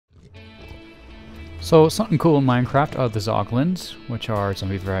So something cool in Minecraft are the Zoglins, which are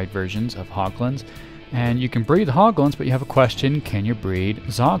zombie-varied versions of Hoglins. And you can breed the Hoglins, but you have a question, can you breed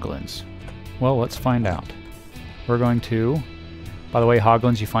Zoglins? Well, let's find out. We're going to, by the way,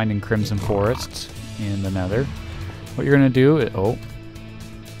 Hoglins you find in Crimson Forests in the Nether. What you're going to do is, oh,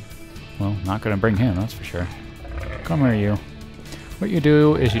 well, not going to bring him, that's for sure. Come here, you. What you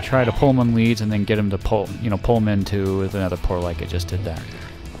do is you try to pull him on leads and then get him to pull him into the Nether portal like it just did there.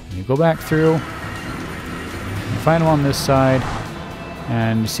 You go back through. You find them on this side,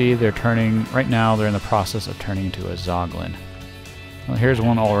 and you see they're turning, right now they're in the process of turning into a Zoglin. Well, here's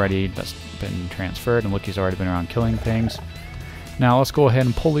one already that's been transferred, and look, he's already been around killing things. Now let's go ahead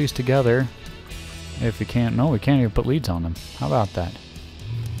and pull these together. If we can't, no, we can't even put leads on them. How about that?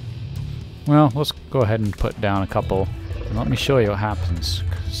 Well, let's go ahead and put down a couple, and let me show you what happens.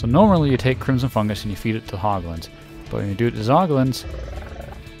 So normally you take Crimson Fungus and you feed it to Hoglins, but when you do it to Zoglins,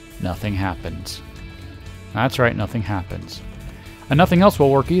 nothing happens. That's right, nothing happens. And nothing else will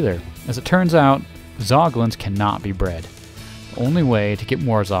work either. As it turns out, Zoglins cannot be bred. The only way to get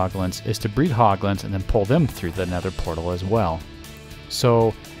more Zoglins is to breed Hoglins and then pull them through the Nether portal as well.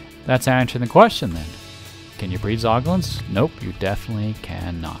 So that's answering the question then. Can you breed Zoglins? Nope, you definitely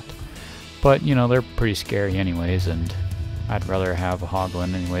cannot. But, you know, they're pretty scary anyways, and I'd rather have a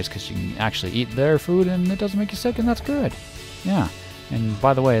Hoglin anyways because you can actually eat their food and it doesn't make you sick, and that's good. Yeah. And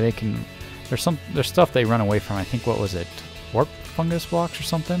by the way, they can... There's stuff they run away from. I think, what was it? Warped fungus blocks or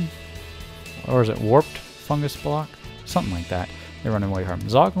something? Or is it warped fungus block? Something like that. They run away from.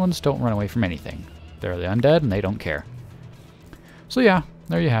 Zoglins don't run away from anything. They're the undead and they don't care. So yeah,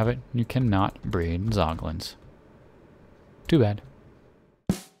 there you have it. You cannot breed Zoglins. Too bad.